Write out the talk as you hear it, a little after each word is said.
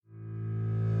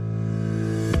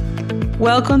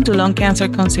Welcome to Lung Cancer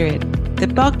Considered, the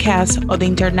podcast of the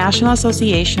International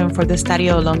Association for the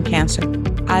Study of Lung Cancer,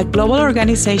 a global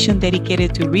organization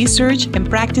dedicated to research and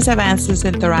practice advances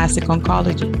in thoracic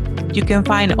oncology. You can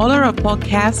find all of our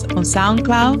podcasts on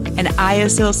SoundCloud and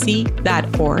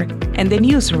IASLC.org and the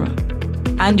newsroom.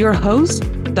 I'm your host,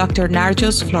 Dr.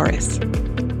 Narjust Florez.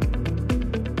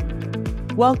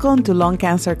 Welcome to Lung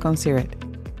Cancer Considered.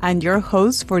 I'm your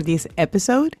host for this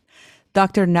episode,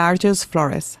 Dr. Narjust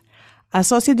Florez,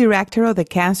 Associate Director of the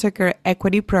Cancer Care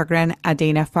Equity Program at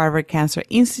Dana-Farber Cancer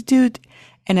Institute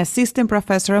and Assistant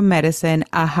Professor of Medicine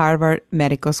at Harvard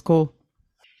Medical School.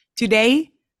 Today,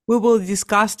 we will be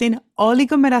discussing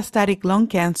oligometastatic lung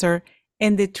cancer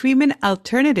and the treatment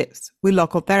alternatives with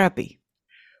local therapy.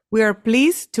 We are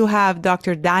pleased to have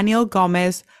Dr. Daniel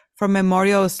Gomez from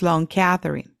Memorial Sloan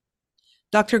Kettering.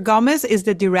 Dr. Gomez is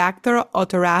the Director of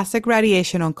Thoracic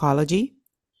Radiation Oncology,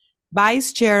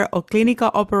 Vice Chair of Clinical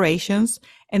Operations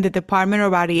in the Department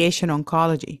of Radiation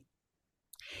Oncology.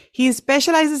 He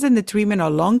specializes in the treatment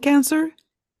of lung cancer,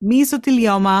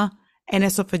 mesothelioma, and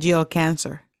esophageal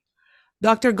cancer.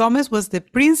 Dr. Gomez was the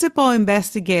principal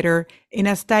investigator in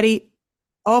a study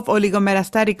of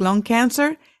oligometastatic lung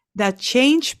cancer that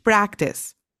changed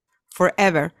practice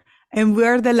forever, and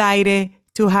we're delighted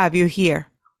to have you here.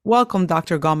 Welcome,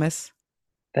 Dr. Gomez.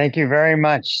 Thank you very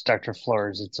much, Dr.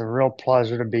 Flores. It's a real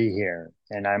pleasure to be here,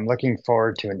 and I'm looking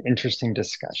forward to an interesting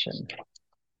discussion.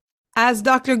 As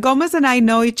Dr. Gomez and I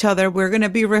know each other, we're going to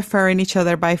be referring each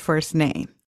other by first name.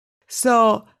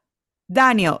 So,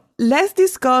 Daniel, let's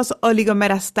discuss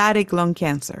oligometastatic lung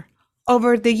cancer.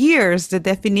 Over the years, the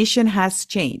definition has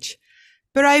changed,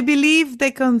 but I believe the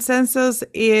consensus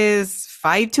is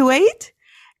 5 to 8,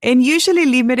 and usually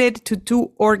limited to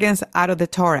 2 organs out of the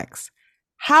thorax.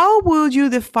 How would you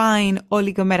define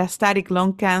oligometastatic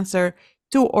lung cancer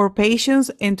to our patients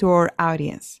and to our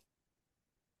audience?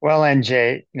 Well,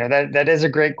 NJ, that is a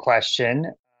great question.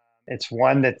 It's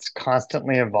one that's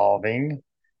constantly evolving.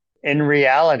 In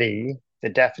reality, the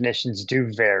definitions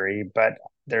do vary, but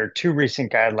there are 2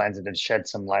 recent guidelines that have shed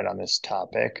some light on this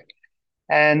topic.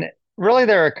 And really,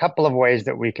 there are a couple of ways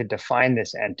that we could define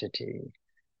this entity.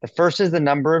 The first is the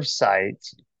number of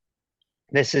sites.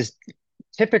 This is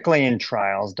typically in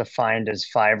trials defined as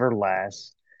 5 or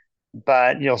less,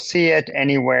 but you'll see it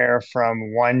anywhere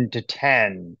from 1 to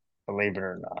 10, believe it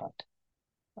or not.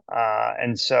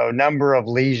 And so number of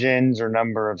lesions or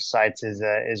number of sites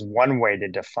is one way to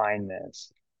define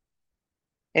this.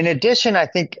 In addition, I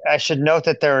think I should note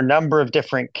that there are a number of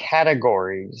different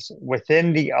categories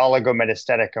within the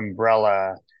oligometastatic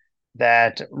umbrella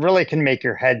that really can make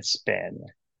your head spin.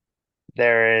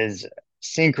 There is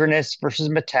synchronous versus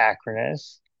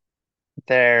metachronous.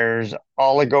 There's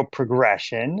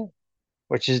oligoprogression,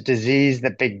 which is disease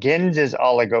that begins as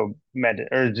polymetastatic,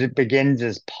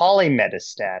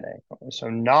 so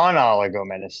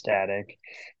non-oligometastatic,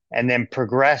 and then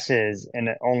progresses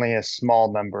in only a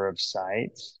small number of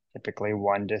sites, typically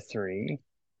 1 to 3.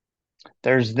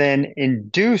 There's then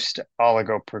induced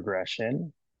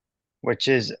oligoprogression, which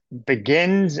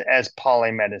begins as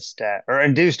polymetastatic, or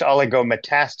induced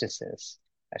oligometastasis,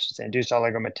 induced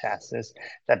oligometastasis,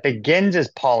 that begins as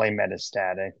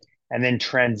polymetastatic and then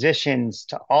transitions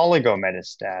to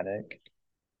oligometastatic,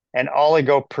 and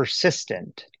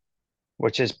oligopersistent,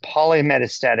 which is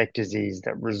polymetastatic disease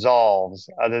that resolves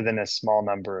other than a small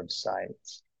number of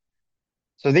sites.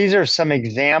 So these are some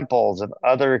examples of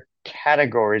other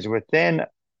categories within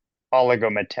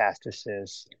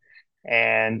oligometastasis,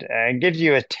 and it gives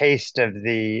you a taste of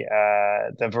the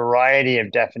variety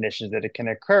of definitions that it can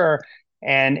occur,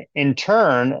 and in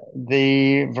turn,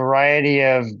 the variety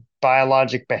of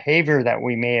biologic behavior that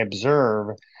we may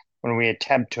observe when we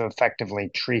attempt to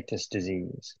effectively treat this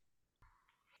disease.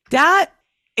 That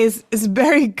is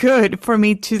very good for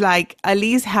me to at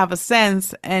least have a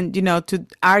sense and, to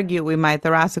argue with my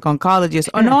thoracic oncologist,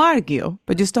 or not argue,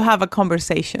 but just to have a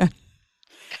conversation.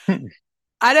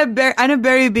 I'm a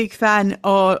very big fan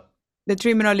of the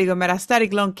treatment of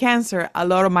oligometastatic lung cancer. A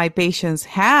lot of my patients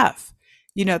have,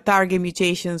 target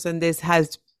mutations, and this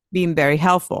has been very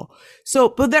helpful. So,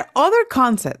 but there are other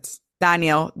concepts,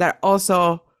 Daniel, that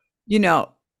also,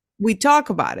 we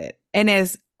talk about it, and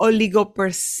it's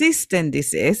oligopersistent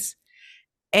disease.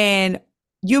 And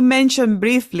you mentioned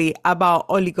briefly about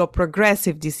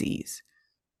oligoprogressive disease.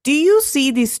 Do you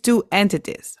see these 2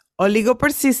 entities,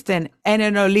 oligopersistent and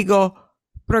an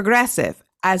oligoprogressive,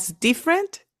 as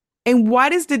different? And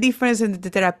what is the difference in the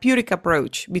therapeutic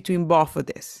approach between both of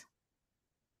this?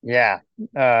 Yeah,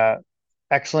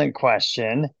 excellent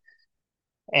question.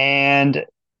 And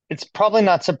it's probably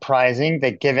not surprising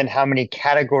that given how many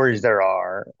categories there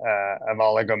are of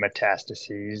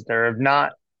oligometastases, there have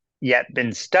not yet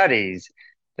been studies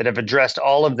that have addressed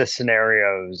all of the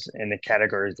scenarios in the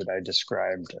categories that I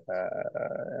described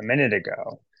a minute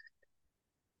ago.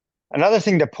 Another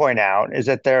thing to point out is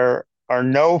that there are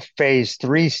no phase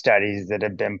 3 studies that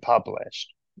have been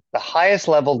published. The highest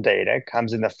level data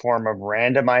comes in the form of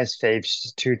randomized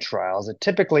phase 2 trials that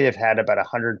typically have had about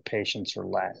 100 patients or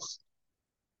less.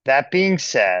 That being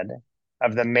said,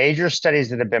 of the major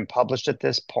studies that have been published at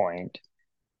this point,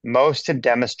 most have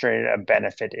demonstrated a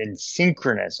benefit in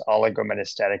synchronous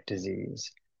oligometastatic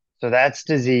disease. So that's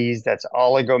disease that's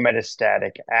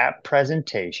oligometastatic at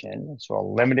presentation, so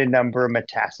a limited number of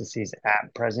metastases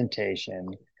at presentation,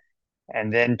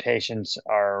 and then patients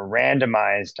are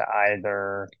randomized to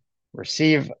either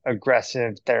receive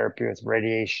aggressive therapy with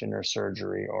radiation or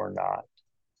surgery or not.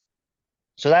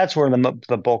 So that's where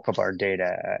the bulk of our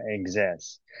data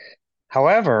exists.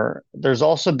 However, there's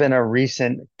also been a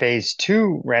recent phase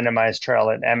 2 randomized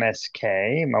trial at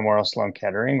MSK, Memorial Sloan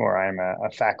Kettering, where I'm a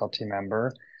faculty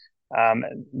member,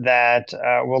 that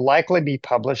will likely be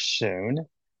published soon,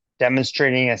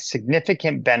 demonstrating a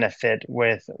significant benefit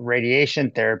with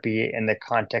radiation therapy in the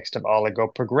context of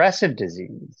oligoprogressive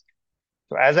disease.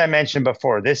 So as I mentioned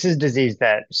before, this is disease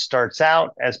that starts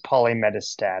out as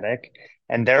polymetastatic,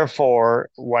 and therefore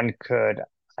one could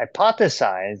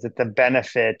hypothesize that the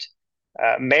benefit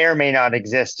may or may not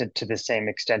exist to the same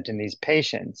extent in these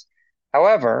patients.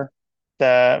 However,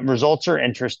 the results are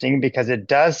interesting because it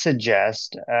does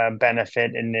suggest a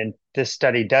benefit, and this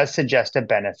study does suggest a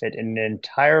benefit in an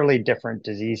entirely different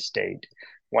disease state,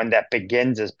 one that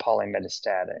begins as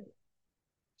polymetastatic.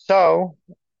 So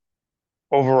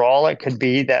overall, it could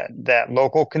be that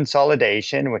local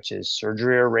consolidation, which is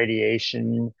surgery or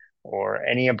radiation or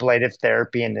any ablative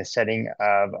therapy in the setting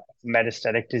of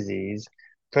metastatic disease,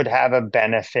 could have a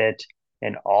benefit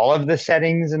in all of the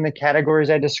settings in the categories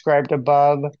I described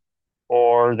above,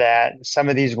 or that some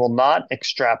of these will not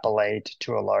extrapolate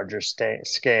to a larger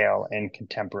scale in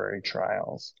contemporary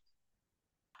trials.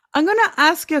 I'm going to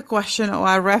ask you a question or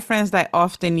a reference that I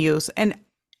often use. And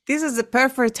this is the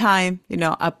perfect time,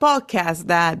 a podcast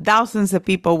that thousands of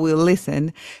people will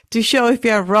listen to show if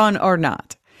you're wrong or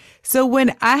not. So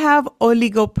when I have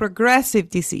oligoprogressive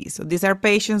disease, so these are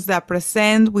patients that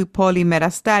present with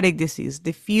polymetastatic disease,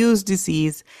 diffuse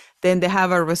disease, then they have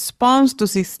a response to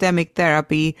systemic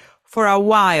therapy for a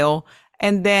while,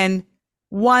 and then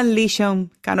one lesion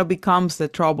kind of becomes the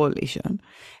trouble lesion.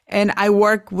 And I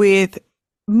work with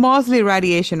mostly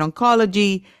radiation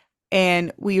oncology,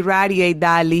 and we radiate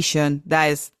that lesion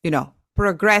that is,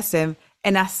 progressive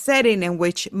in a setting in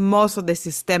which most of the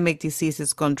systemic disease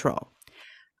is controlled.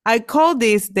 I call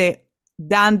this the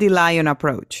dandelion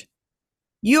approach.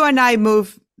 You and I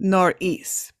moved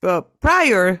northeast, but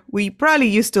prior, we probably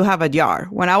used to have a yard.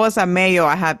 When I was at Mayo,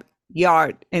 I had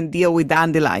yard and deal with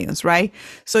dandelions, right?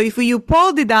 So if you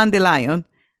pull the dandelion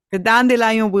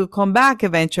will come back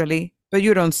eventually, but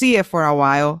you don't see it for a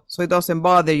while, so it doesn't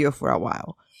bother you for a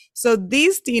while. So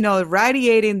this,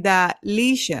 radiating that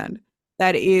lesion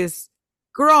that is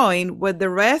growing when the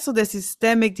rest of the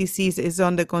systemic disease is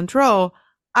under control,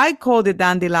 I call the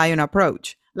dandelion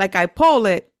approach. Like I pull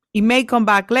it, it may come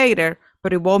back later,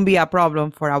 but it won't be a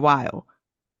problem for a while.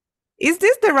 Is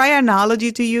this the right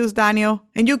analogy to use, Daniel?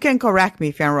 And you can correct me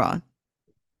if I'm wrong.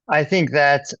 I think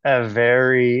that's a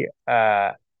very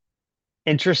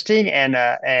interesting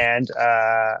and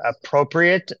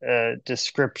appropriate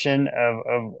description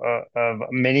of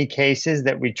many cases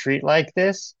that we treat like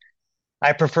this.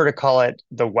 I prefer to call it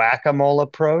the whack-a-mole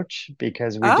approach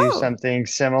because we do something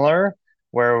similar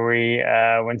where we,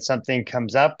 when something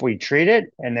comes up, we treat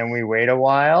it and then we wait a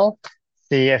while,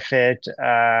 see if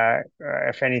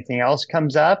anything else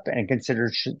comes up, and consider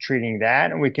treating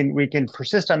that. And we can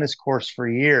persist on this course for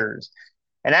years.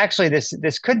 And actually,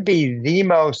 this could be the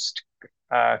most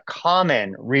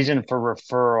common reason for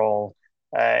referral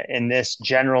in this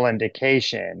general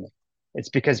indication. It's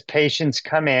because patients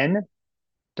come in,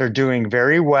 they're doing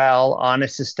very well on a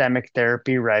systemic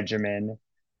therapy regimen.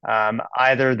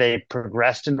 Either they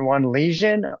progressed in one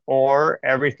lesion or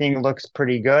everything looks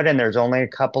pretty good and there's only a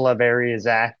couple of areas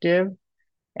active.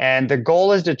 And the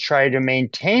goal is to try to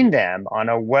maintain them on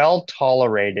a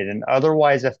well-tolerated and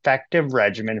otherwise effective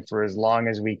regimen for as long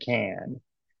as we can.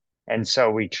 And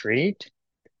so we treat,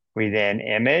 we then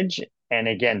image, and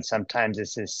again, sometimes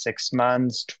this is 6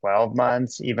 months, 12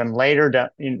 months, even later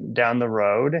down the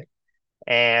road.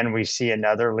 And we see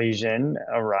another lesion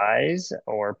arise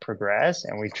or progress,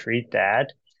 and we treat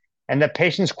that. and the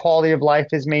patient's quality of life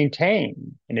is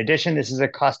maintained. In addition, this is a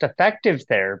cost-effective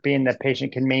therapy, and the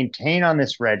patient can maintain on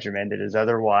this regimen that is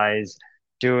otherwise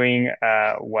doing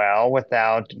well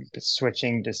without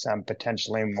switching to some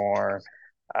potentially more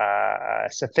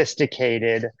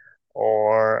sophisticated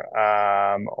or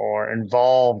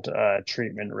involved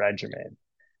treatment regimen.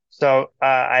 So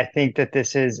I think that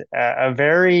this is a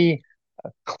very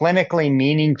clinically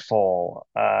meaningful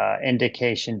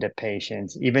indication to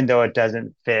patients, even though it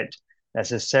doesn't fit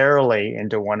necessarily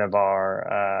into one of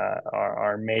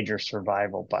our major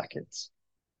survival buckets.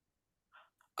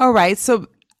 All right. So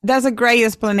that's a great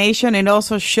explanation. It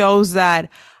also shows that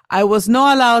I was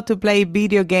not allowed to play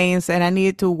video games and I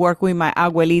needed to work with my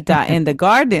abuelita in the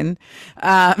garden.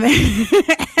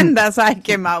 And that's how I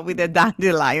came out with the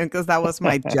dandelion because that was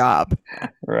my job.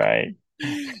 Right.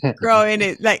 Growing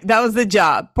it, like that was the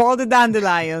job. Pull the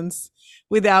dandelions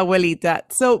with the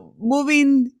abuelita. So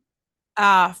moving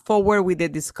forward with the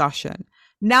discussion.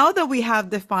 Now that we have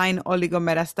defined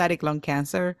oligometastatic lung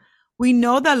cancer, we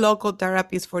know that local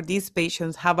therapies for these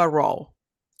patients have a role.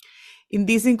 And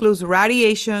this includes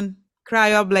radiation,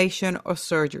 cryoablation, or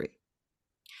surgery.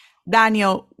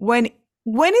 Daniel, when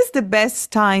is the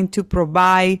best time to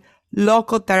provide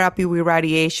local therapy with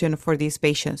radiation for these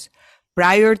patients?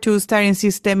 Prior to starting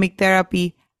systemic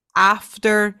therapy,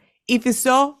 after? If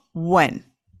so, when?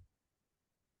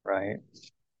 Right.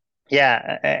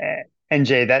 Yeah, and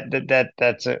Jay,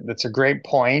 that's a great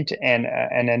point, and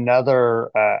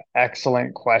another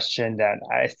excellent question that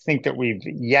I think that we've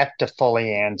yet to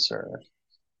fully answer.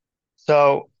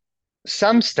 So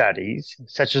some studies,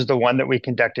 such as the one that we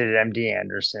conducted at MD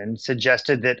Anderson,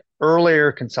 suggested that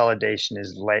earlier consolidation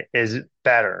is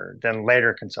better than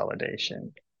later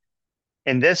consolidation.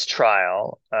 In this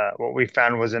trial, what we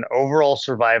found was an overall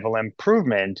survival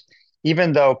improvement,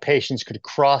 even though patients could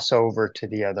cross over to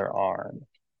the other arm.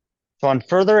 So on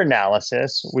further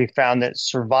analysis, we found that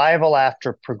survival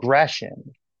after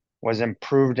progression was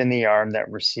improved in the arm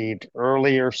that received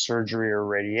earlier surgery or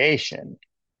radiation.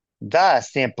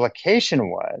 Thus, the implication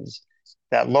was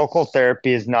that local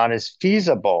therapy is not as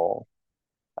feasible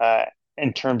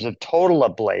in terms of total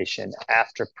ablation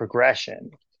after progression.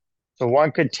 So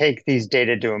one could take these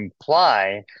data to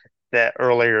imply that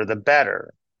earlier the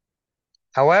better.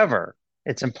 However,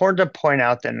 it's important to point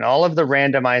out that in all of the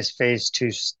randomized phase 2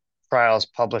 trials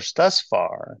published thus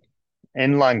far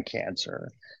in lung cancer,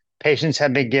 patients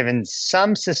have been given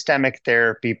some systemic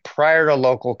therapy prior to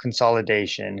local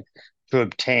consolidation to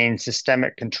obtain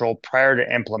systemic control prior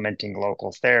to implementing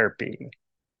local therapy.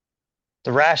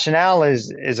 The rationale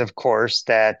is of course,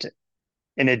 that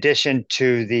in addition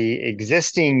to the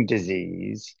existing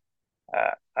disease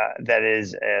that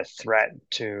is a threat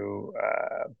to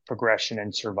progression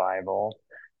and survival,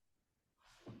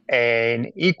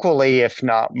 an equally, if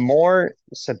not more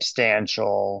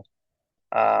substantial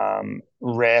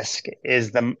risk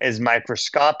is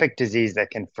microscopic disease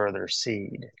that can further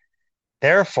seed.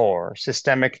 Therefore,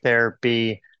 systemic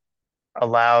therapy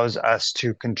allows us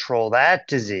to control that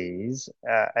disease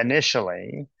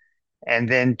initially, and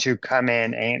then to come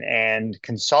in and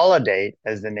consolidate,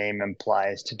 as the name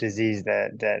implies, to disease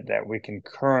that we can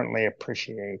currently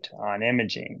appreciate on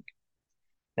imaging.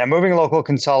 Now, moving local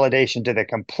consolidation to the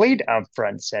complete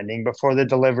upfront setting before the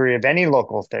delivery of any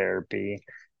local therapy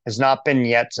has not been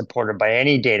yet supported by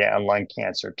any data on lung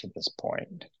cancer to this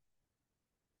point.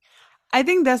 I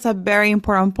think that's a very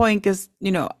important point because,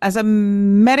 as a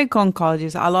medical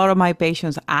oncologist, a lot of my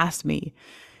patients ask me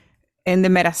in the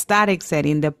metastatic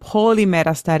setting, the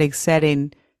polymetastatic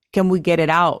setting, can we get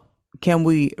it out? Can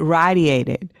we radiate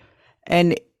it?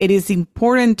 And it is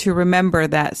important to remember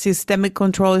that systemic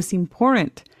control is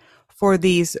important for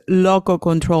these local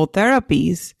control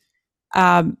therapies,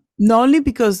 not only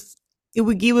because it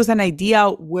would give us an idea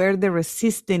where the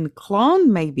resistant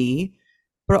clone may be,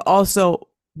 but also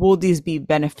will this be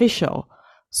beneficial?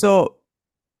 So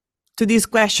to this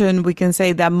question, we can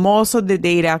say that most of the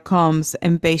data comes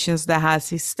in patients that have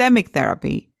systemic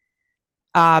therapy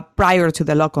prior to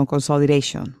the local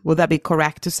consolidation. Would that be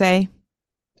correct to say?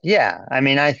 Yeah, I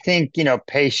mean, I think,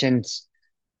 patients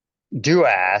do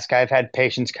ask. I've had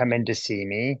patients come in to see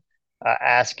me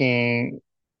asking,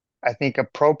 I think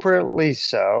appropriately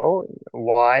so,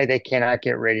 why they cannot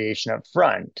get radiation up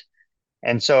front.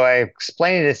 And so I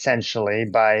explained it essentially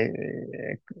by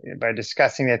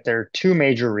discussing that there are two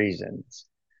major reasons.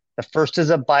 The first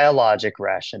is a biologic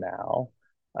rationale.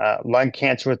 Lung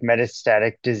cancer with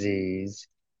metastatic disease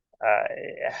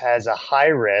has a high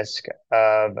risk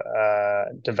of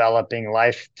developing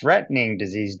life-threatening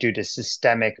disease due to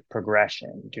systemic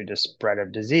progression, due to spread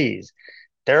of disease.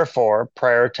 Therefore,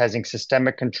 prioritizing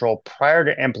systemic control prior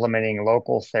to implementing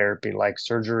local therapy like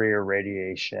surgery or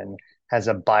radiation has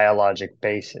a biologic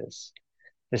basis.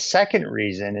 The second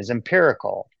reason is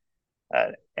empirical,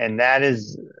 and that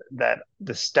is that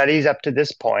the studies up to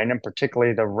this point, and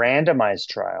particularly the randomized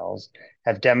trials,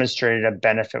 have demonstrated a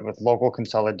benefit with local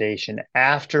consolidation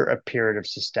after a period of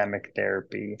systemic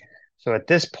therapy. So at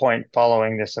this point,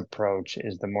 following this approach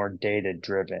is the more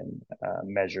data-driven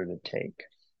measure to take.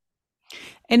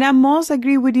 And I most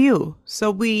agree with you.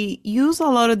 So we use a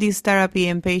lot of this therapy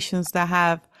in patients that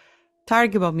have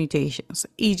targetable mutations,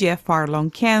 EGFR, lung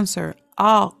cancer,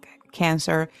 ALK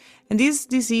cancer. And these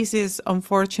diseases,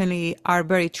 unfortunately, are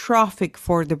very trophic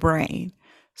for the brain.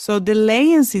 So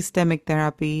delaying systemic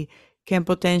therapy can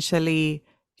potentially,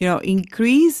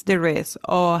 increase the risk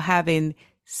of having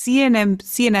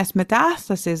CNS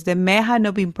metastasis that may have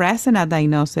not been present at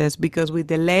diagnosis because we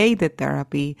delayed the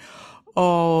therapy,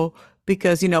 or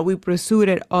because, we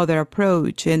pursued other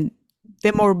approach. And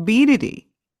the morbidity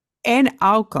and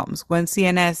outcomes when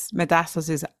CNS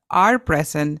metastases are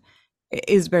present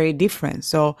is very different.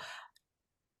 So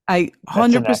I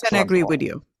That's an 100% excellent agree point. with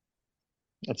you.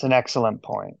 It's an excellent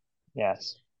point.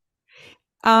 Yes.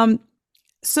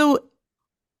 So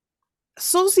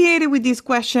associated with this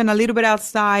question, a little bit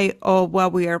outside of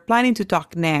what we are planning to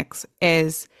talk next,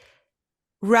 is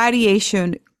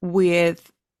radiation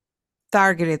with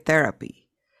targeted therapy.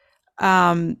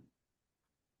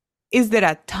 Is there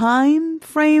a time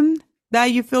frame that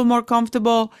you feel more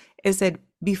comfortable? Is it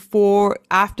before,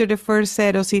 after the first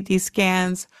set of CT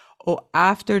scans, or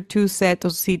after two sets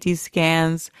of CT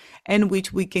scans, in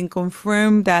which we can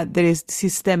confirm that there is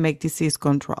systemic disease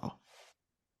control?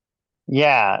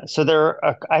 Yeah. So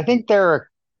I think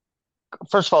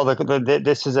first of all,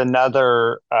 this is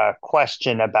another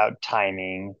question about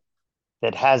timing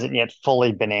that hasn't yet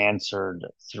fully been answered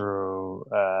through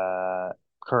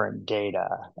current data,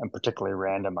 and particularly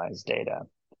randomized data.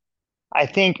 I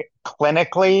think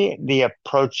clinically, the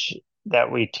approach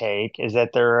that we take is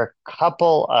that there are a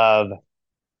couple of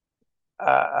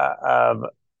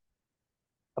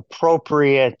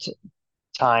appropriate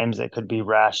times that could be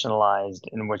rationalized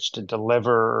in which to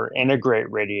deliver or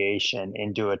integrate radiation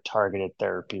into a targeted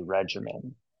therapy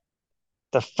regimen.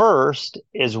 The first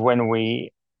is when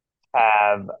we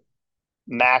think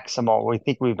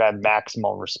we've had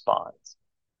maximal response.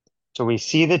 So we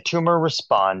see the tumor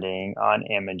responding on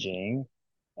imaging,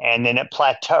 and then it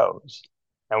plateaus,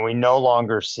 and we no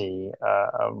longer see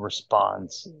a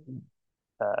response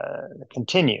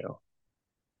continue.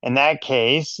 In that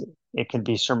case, it can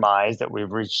be surmised that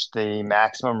we've reached the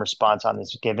maximum response on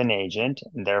this given agent,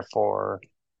 and therefore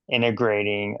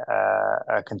integrating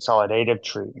a consolidative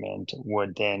treatment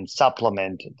would then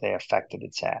supplement the effect that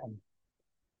it's had.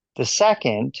 The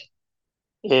second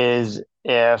is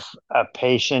if a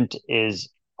patient is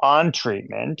on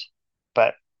treatment,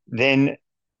 but then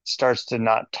starts to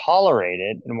not tolerate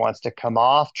it and wants to come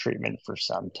off treatment for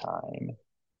some time.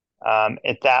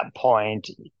 At that point,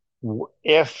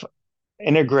 if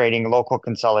integrating local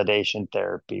consolidation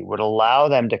therapy would allow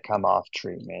them to come off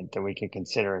treatment, then we can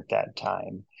consider at that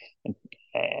time.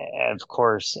 And of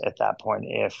course, at that point,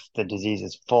 if the disease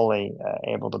is fully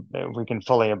we can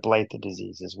fully ablate the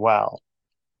disease as well.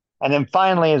 And then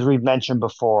finally, as we've mentioned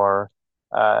before,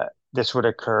 this would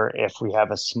occur if we have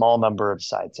a small number of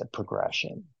sites of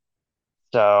progression.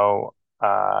 So,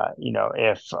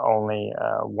 if only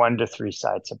 1 to 3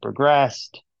 sites have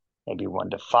progressed, maybe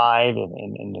 1 to 5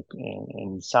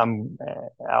 in some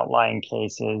outlying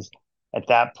cases, at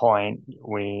that point,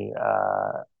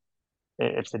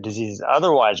 if the disease is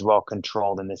otherwise well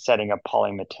controlled in the setting of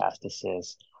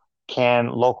polymetastasis, can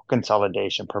local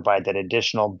consolidation provide that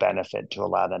additional benefit to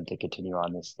allow them to continue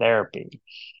on this therapy?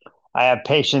 I have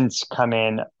patients come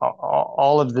in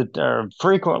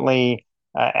frequently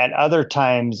at other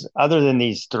times other than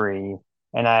these three,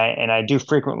 and I do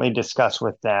frequently discuss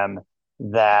with them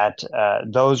that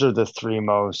those are the three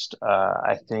most,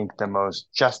 I think, the most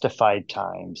justified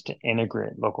times to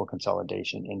integrate local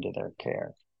consolidation into their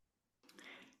care.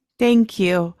 Thank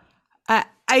you.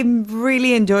 I'm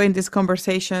really enjoying this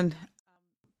conversation,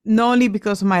 not only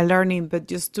because of my learning, but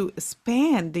just to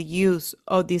expand the use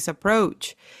of this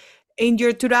approach. In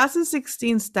your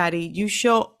 2016 study, you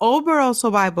show overall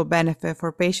survival benefit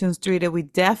for patients treated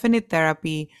with definite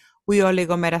therapy with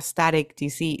oligometastatic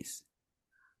disease.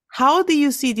 How do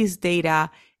you see this data,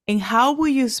 and how will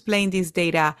you explain this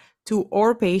data to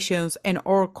our patients and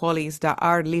our colleagues that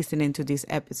are listening to this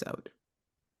episode?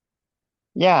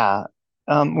 Yeah.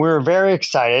 We were very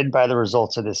excited by the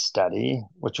results of this study,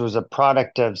 which was a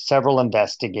product of several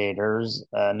investigators,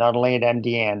 not only at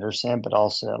MD Anderson, but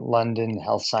also at London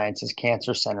Health Sciences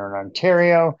Cancer Center in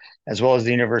Ontario, as well as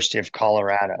the University of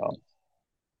Colorado.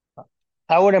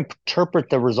 I would interpret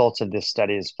the results of this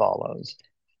study as follows.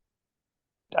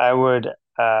 I would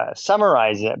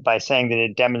summarize it by saying that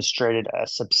it demonstrated a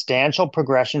substantial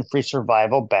progression-free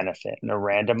survival benefit in a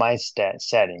randomized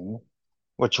setting,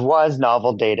 which was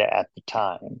novel data at the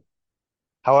time.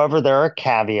 However, there are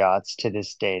caveats to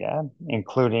this data,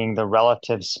 including the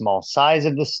relative small size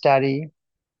of the study,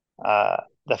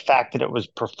 the fact that it was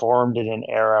performed in an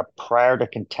era prior to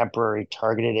contemporary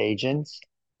targeted agents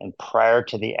and prior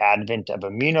to the advent of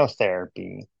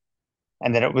immunotherapy,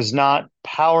 and that it was not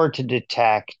powered to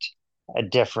detect a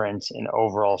difference in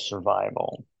overall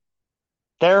survival.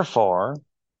 Therefore,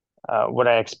 what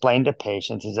I explained to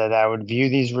patients is that I would view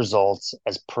these results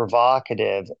as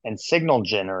provocative and signal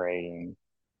generating,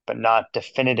 but not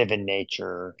definitive in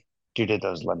nature due to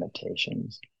those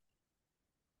limitations.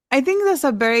 I think that's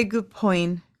a very good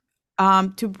point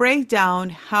to break down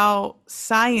how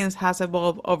science has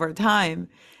evolved over time.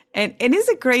 And is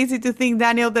it crazy to think,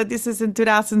 Daniel, that this is in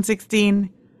 2016?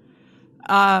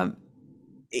 Um,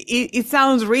 it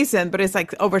sounds recent, but it's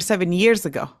like over 7 years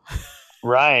ago.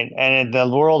 Right. And in the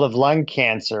world of lung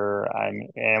cancer,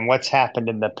 and what's happened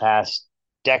in the past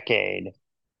decade,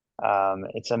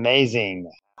 it's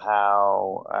amazing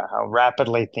how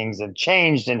rapidly things have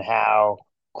changed and how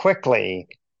quickly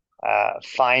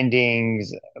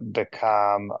findings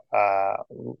become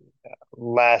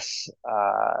less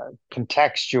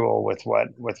contextual with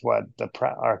what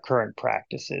our current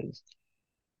practice is.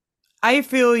 I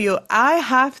feel you. I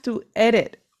have to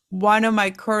edit one of my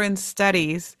current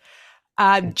studies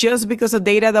just because of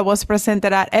data that was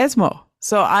presented at ESMO.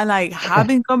 So I'm like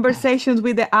having conversations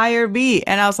with the IRB,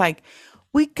 and I was like,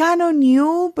 we kind of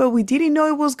knew, but we didn't know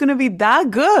it was going to be that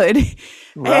good. and,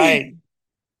 Right,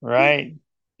 right.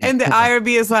 and the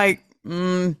IRB is like,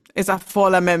 it's a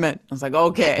full amendment. I was like,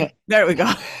 okay, there we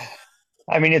go.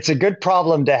 I mean, it's a good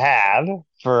problem to have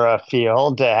for a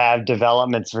field to have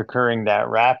developments occurring that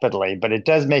rapidly, but it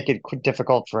does make it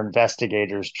difficult for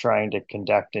investigators trying to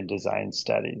conduct and design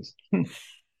studies.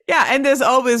 Yeah, and there's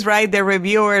always, right, the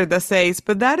reviewer that says,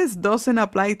 but doesn't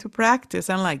apply to practice.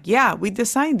 I'm like, yeah, we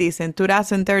designed this in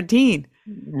 2013.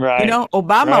 Right,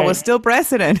 Obama was right, still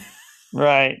president.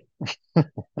 right.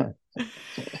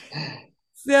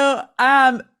 So,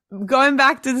 going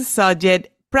back to the subject,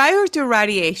 prior to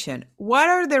radiation, what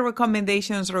are the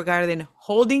recommendations regarding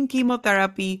holding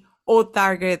chemotherapy or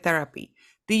targeted therapy?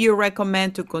 Do you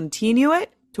recommend to continue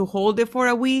it, to hold it for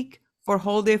a week, for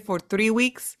hold it for 3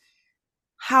 weeks?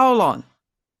 How long?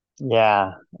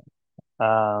 Yeah.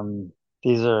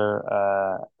 These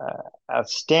are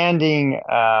outstanding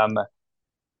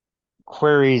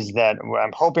queries that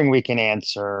I'm hoping we can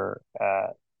answer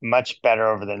much better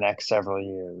over the next several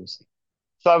years.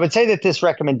 So I would say that this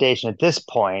recommendation at this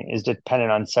point is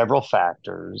dependent on several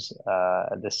factors,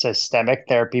 the systemic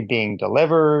therapy being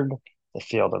delivered, the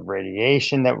field of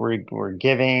radiation that we're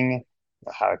giving,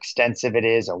 how extensive it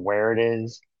is and where it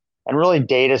is, and really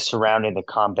data surrounding the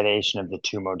combination of the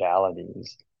two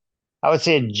modalities. I would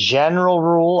say a general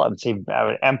rule, I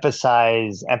would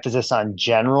emphasis on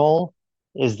general,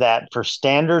 is that for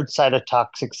standard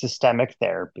cytotoxic systemic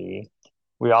therapy,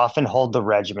 we often hold the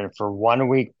regimen for 1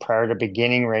 week prior to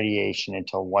beginning radiation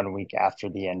until 1 week after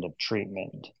the end of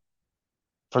treatment.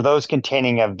 For those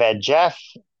containing a VEGF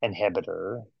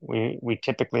inhibitor, we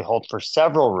typically hold for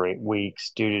several weeks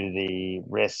due to the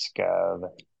risk of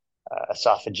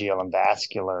esophageal and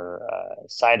vascular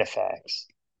side effects.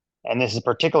 And this is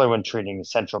particularly when treating the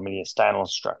central mediastinal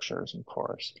structures, of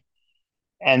course.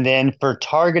 And then for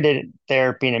targeted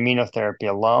therapy and immunotherapy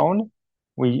alone,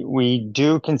 we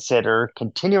do consider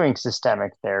continuing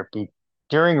systemic therapy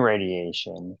during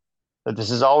radiation, but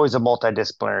this is always a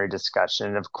multidisciplinary discussion.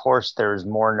 And of course, there's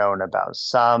more known about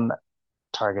some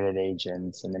targeted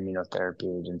agents and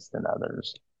immunotherapy agents than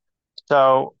others.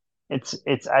 So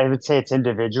I would say it's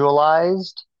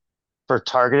individualized. For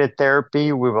targeted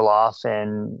therapy, we will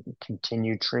often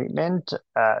continue treatment,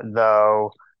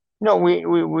 though,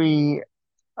 we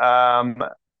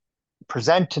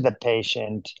present to the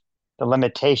patient the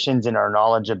limitations in our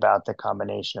knowledge about the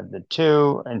combination of the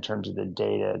two in terms of the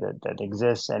data that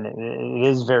exists. And it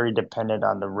is very dependent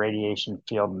on the radiation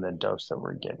field and the dose that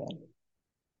we're giving.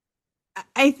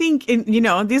 I think,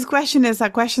 this question is a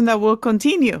question that will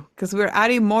continue because we're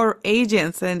adding more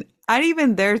agents, and I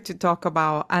even dare to talk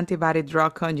about antibody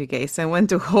drug conjugates and when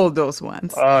to hold those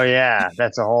ones. Oh yeah,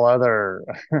 that's a whole other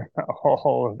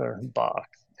box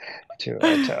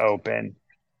to open.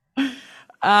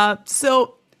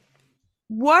 So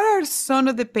what are some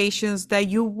of the patients that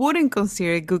you wouldn't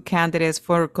consider good candidates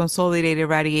for consolidated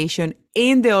radiation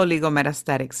in the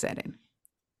oligometastatic setting?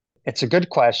 It's a good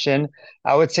question.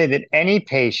 I would say that any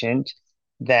patient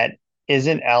that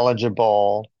isn't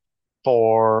eligible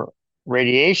for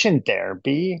radiation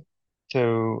therapy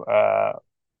to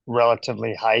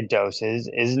relatively high doses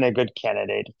isn't a good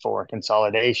candidate for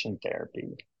consolidation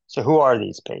therapy. So, who are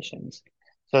these patients?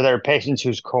 So, there are patients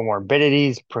whose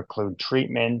comorbidities preclude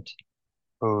treatment,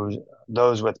 who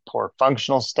those with poor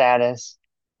functional status,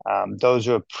 those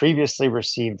who have previously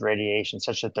received radiation,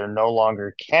 such that they're no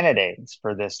longer candidates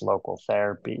for this local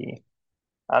therapy.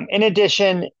 In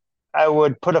addition, I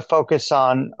would put a focus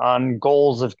on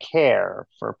goals of care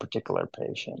for a particular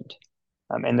patient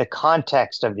in the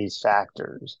context of these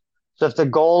factors. So if the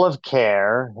goal of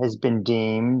care has been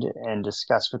deemed and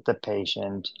discussed with the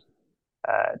patient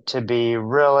to be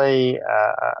really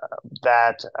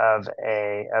that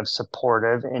of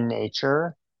supportive in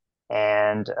nature,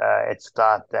 and it's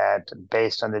thought that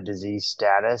based on the disease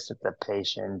status, that the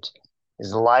patient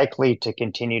is likely to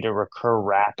continue to recur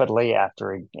rapidly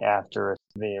after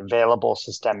the available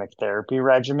systemic therapy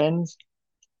regimens,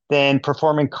 then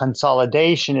performing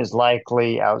consolidation is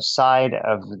likely outside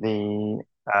of the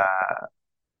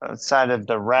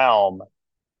realm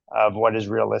of what is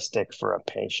realistic for a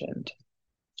patient.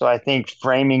 So I think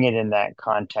framing it in that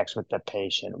context with the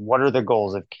patient, what are the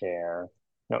goals of care?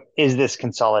 Is this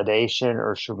consolidation,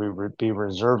 or should we be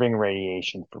reserving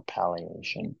radiation for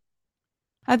palliation?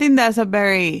 I think that's a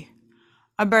very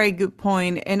good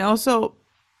point. And also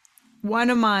one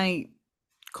of my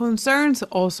concerns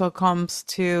also comes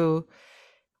to,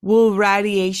 will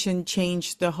radiation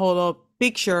change the whole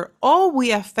picture, or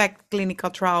we affect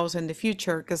clinical trials in the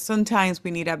future? Because sometimes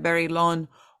we need a very long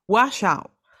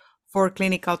washout for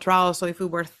clinical trials. So if we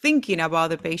were thinking about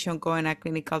the patient going a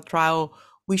clinical trial,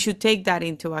 we should take that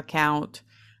into account.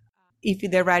 If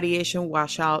the radiation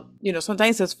washout,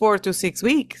 sometimes it's 4 to 6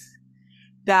 weeks,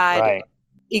 that Right,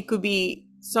 it could be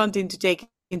something to take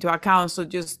into account. So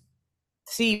just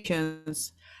see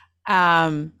patients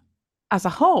um, as a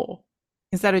whole,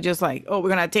 instead of just like, oh, we're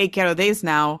gonna take care of this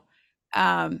now,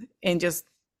 and just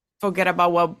forget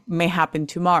about what may happen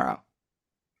tomorrow.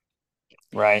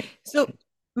 right. So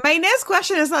my next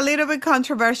question is a little bit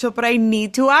controversial, but I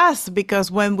need to ask, because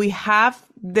when we have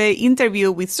the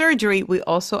interview with surgery, we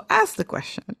also ask the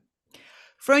question.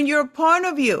 From your point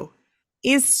of view,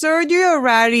 is surgery or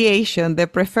radiation the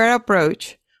preferred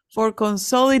approach for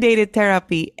consolidated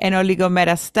therapy and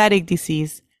oligometastatic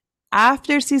disease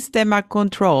after systemic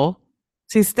control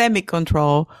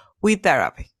with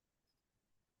therapy?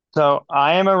 So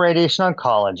I am a radiation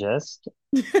oncologist.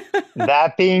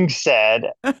 That being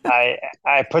said,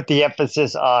 I put the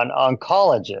emphasis on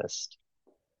oncologist.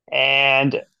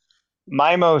 And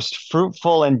my most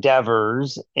fruitful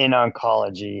endeavors in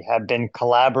oncology have been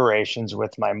collaborations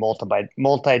with my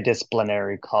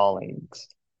multidisciplinary colleagues.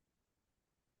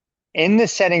 In the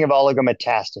setting of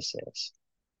oligometastasis,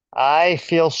 I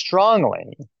feel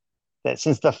strongly that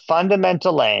since the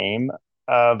fundamental aim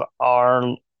of our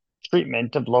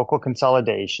treatment of local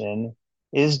consolidation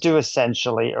is to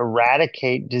essentially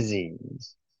eradicate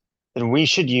disease, then we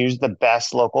should use the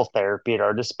best local therapy at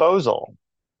our disposal.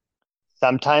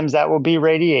 Sometimes that will be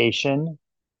radiation,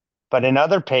 but in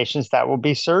other patients, that will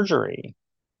be surgery.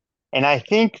 And I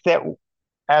think that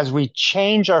as we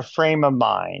change our frame of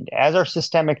mind, as our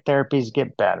systemic therapies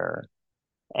get better,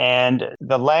 and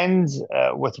the lens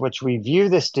with which we view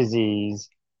this disease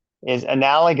is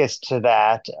analogous to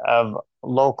that of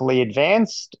locally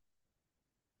advanced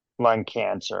lung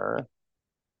cancer,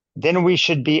 then we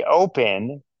should be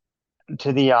open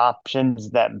to the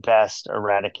options that best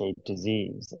eradicate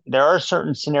disease. There are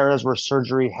certain scenarios where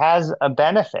surgery has a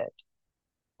benefit.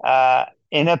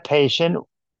 In a patient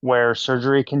where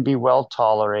surgery can be well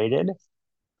tolerated,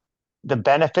 the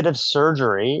benefit of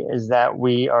surgery is that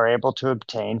we are able to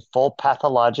obtain full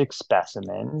pathologic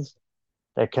specimens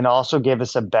that can also give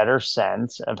us a better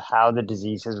sense of how the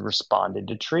disease has responded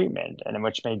to treatment and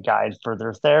which may guide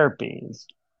further therapies.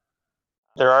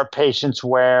 There are patients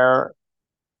where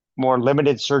more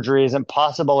limited surgery isn't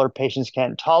possible or patients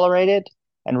can't tolerate it,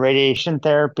 and radiation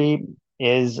therapy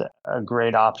is a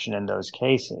great option in those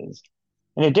cases.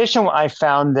 In addition, I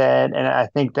found that, and I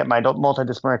think that my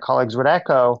multidisciplinary colleagues would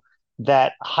echo,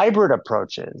 that hybrid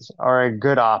approaches are a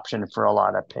good option for a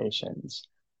lot of patients,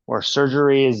 where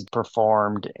surgery is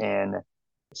performed in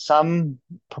some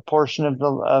proportion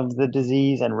of the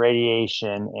disease and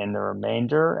radiation in the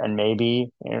remainder, and maybe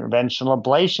interventional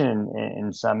ablation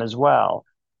in some as well.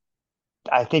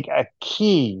 I think a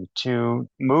key to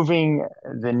moving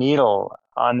the needle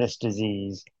on this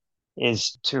disease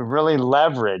is to really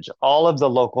leverage all of the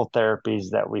local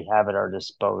therapies that we have at our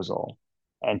disposal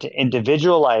and to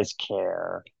individualize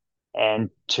care and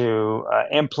to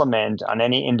implement on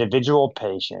any individual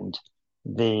patient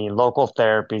the local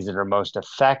therapies that are most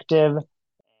effective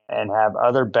and have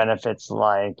other benefits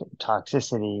like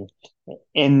toxicity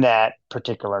in that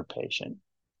particular patient.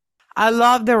 I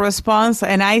love the response,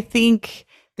 and I think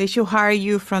they should hire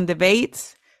you from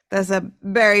debates. That's a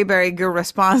very, very good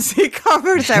response. It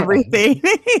covers everything.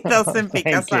 It doesn't pick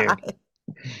a Thank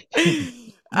you.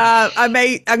 side.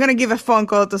 I'm gonna give a phone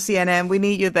call to CNN. We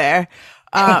need you there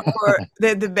for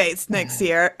the debates next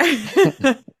year.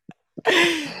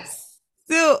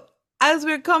 So, as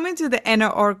we're coming to the end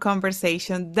of our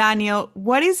conversation, Daniel,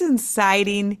 what is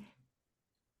inciting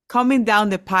coming down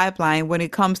the pipeline when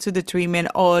it comes to the treatment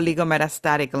of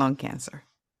oligometastatic lung cancer?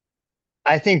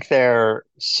 I think there are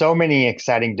so many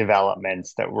exciting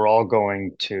developments that we're all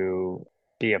going to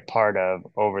be a part of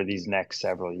over these next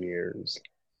several years.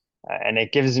 And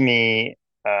it gives me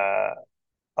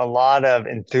a lot of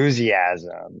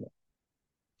enthusiasm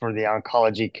for the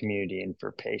oncology community and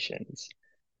for patients.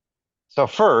 So,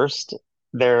 first,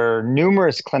 there are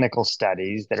numerous clinical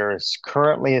studies that are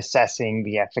currently assessing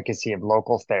the efficacy of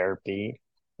local therapy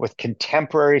with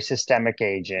contemporary systemic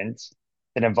agents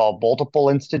that involve multiple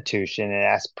institutions and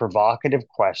ask provocative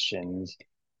questions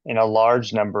in a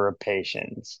large number of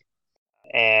patients.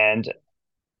 And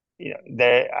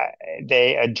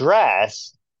they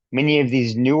address many of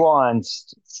these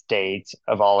nuanced states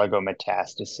of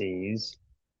oligometastases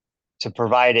to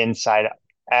provide insight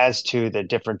as to the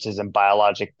differences in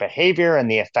biologic behavior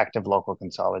and the effect of local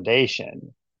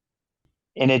consolidation.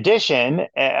 In addition,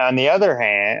 on the other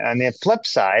hand, on the flip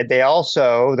side, there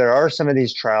are some of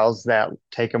these trials that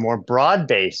take a more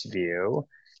broad-based view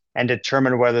and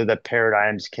determine whether the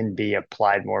paradigms can be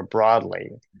applied more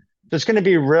broadly. So it's going to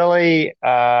be really,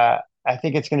 I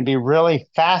think it's going to be really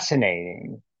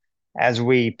fascinating as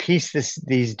we piece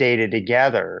these data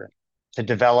together to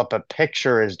develop a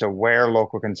picture as to where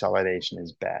local consolidation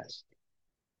is best.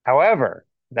 However,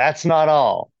 that's not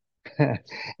all.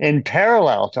 In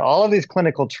parallel to all of these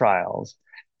clinical trials,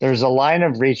 there's a line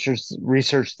of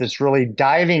research that's really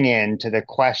diving into the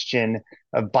question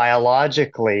of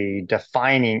biologically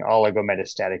defining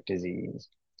oligometastatic disease.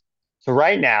 So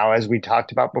right now, as we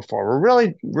talked about before,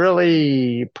 we're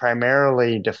really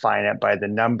primarily define it by the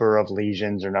number of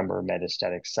lesions or number of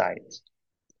metastatic sites.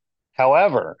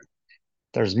 However,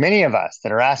 there's many of us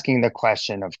that are asking the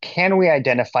question of, can we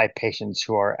identify patients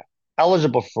who are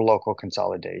eligible for local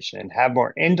consolidation and have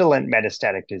more indolent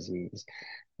metastatic disease,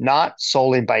 not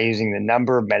solely by using the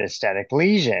number of metastatic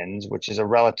lesions, which is a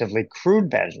relatively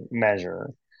crude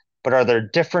measure, but are there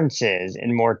differences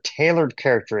in more tailored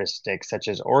characteristics such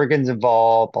as organs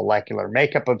involved, molecular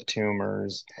makeup of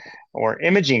tumors, or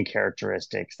imaging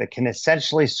characteristics that can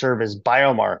essentially serve as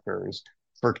biomarkers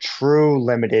for true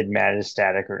limited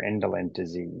metastatic or indolent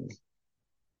disease?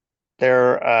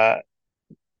 There are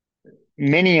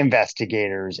many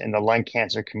investigators in the lung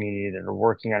cancer community that are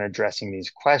working on addressing these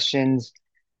questions.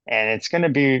 And it's going to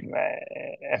be,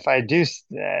 if I do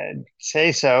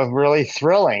say so, really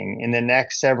thrilling in the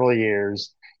next several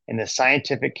years in the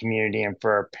scientific community and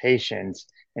for our patients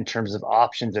in terms of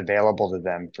options available to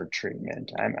them for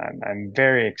treatment. I'm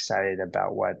very excited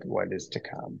about what is to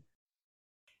come.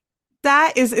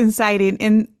 That is exciting.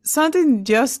 And something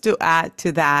just to add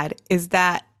to that is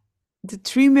that the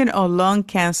treatment of lung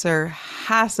cancer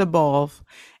has evolved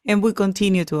and will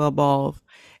continue to evolve.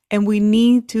 And we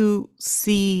need to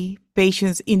see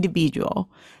patients individually.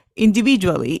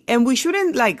 And we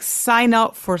shouldn't sign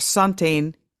up for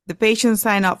something, the patient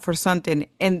sign up for something,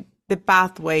 and the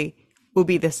pathway will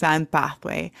be the same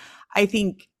pathway. I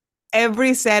think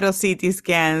every set of CT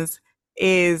scans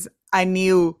is a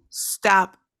new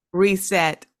stop,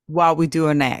 reset what we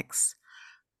do next,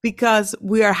 because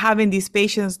we are having these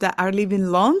patients that are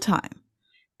living long time.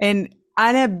 And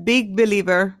I'm a big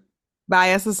believer,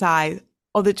 bias aside,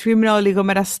 of the treatment of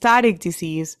oligometastatic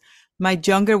disease. My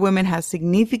younger women have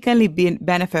significantly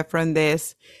benefit from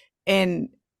this. And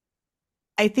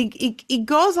I think it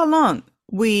goes along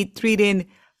with treating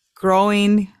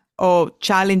growing or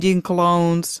challenging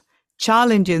clones,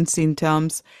 challenging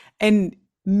symptoms, and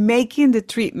making the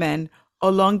treatment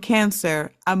of lung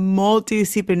cancer a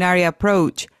multidisciplinary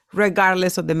approach,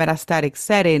 regardless of the metastatic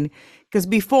setting. Because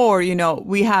before,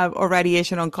 we have a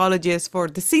radiation oncologist for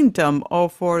the symptom or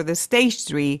for the stage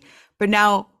 3, but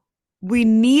now we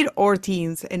need our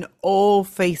teams in all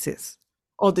phases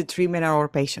of the treatment of our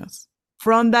patients,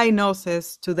 from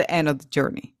diagnosis to the end of the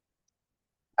journey.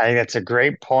 I think that's a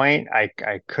great point. I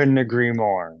couldn't agree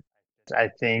more. I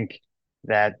think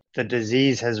that the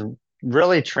disease has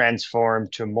really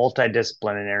transformed to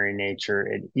multidisciplinary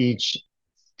nature at each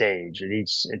stage,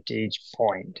 at each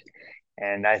point.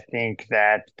 And I think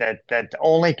that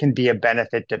only can be a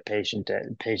benefit to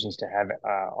patients to have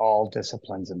all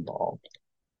disciplines involved.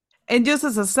 And just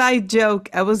as a side joke,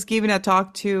 I was giving a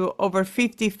talk to over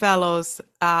 50 fellows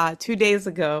 2 days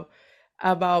ago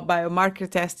about biomarker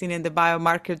testing and the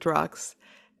biomarker drugs.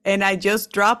 And I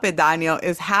just drop it, Daniel,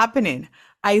 it's happening.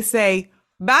 I say,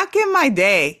 back in my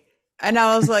day. And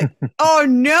I was like, oh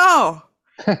no,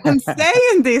 I'm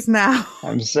saying this now.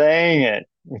 I'm saying it.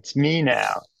 It's me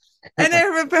now. And I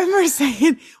remember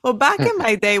saying, well, back in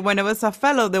my day when I was a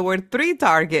fellow, there were 3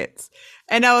 targets.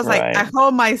 And I was like, I Right.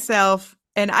 hold myself.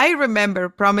 And I remember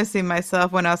promising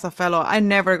myself when I was a fellow, I'm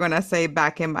never going to say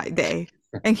back in my day.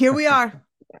 And here we are.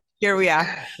 Here we are.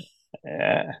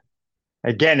 Yeah.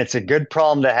 Again, it's a good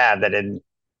problem to have that in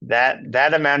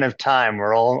that amount of time,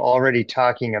 we're all already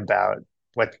talking about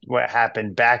what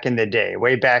happened back in the day,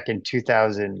 way back in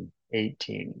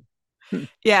 2018.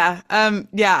 Yeah.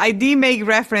 Yeah. I did make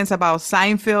reference about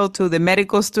Seinfeld to the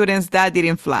medical students that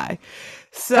didn't fly.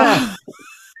 So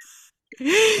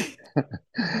this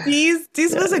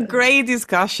was a Yeah. great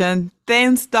discussion.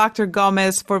 Thanks, Dr.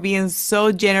 Gomez, for being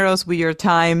so generous with your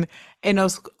time. And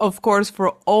of course, for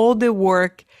all the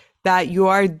work that you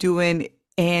are doing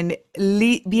and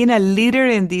being a leader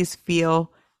in this field.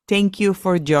 Thank you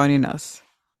for joining us.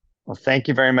 Well, thank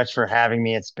you very much for having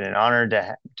me. It's been an honor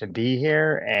to be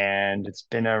here, and it's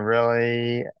been a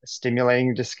really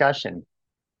stimulating discussion.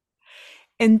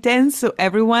 And thanks to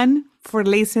everyone for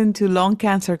listening to Lung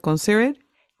Cancer Considered,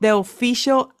 the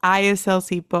official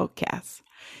IASLC podcast.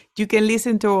 You can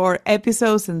listen to our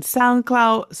episodes in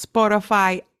SoundCloud,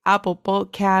 Spotify, Apple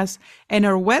Podcasts, and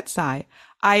our website,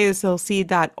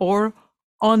 IASLC.org,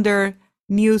 under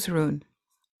Newsroom.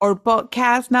 Our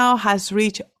podcast now has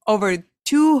reached over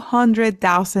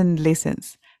 200,000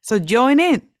 listens. So join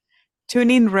in. Tune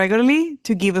in regularly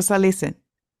to give us a listen.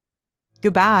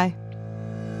 Goodbye.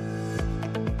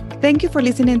 Thank you for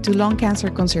listening to Lung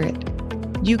Cancer Considered.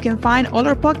 You can find all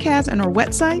our podcasts on our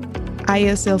website,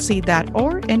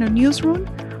 IASLC.org, and our newsroom,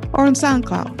 or on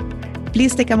SoundCloud.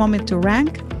 Please take a moment to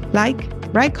rank, like,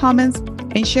 write comments,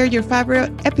 and share your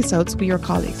favorite episodes with your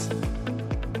colleagues.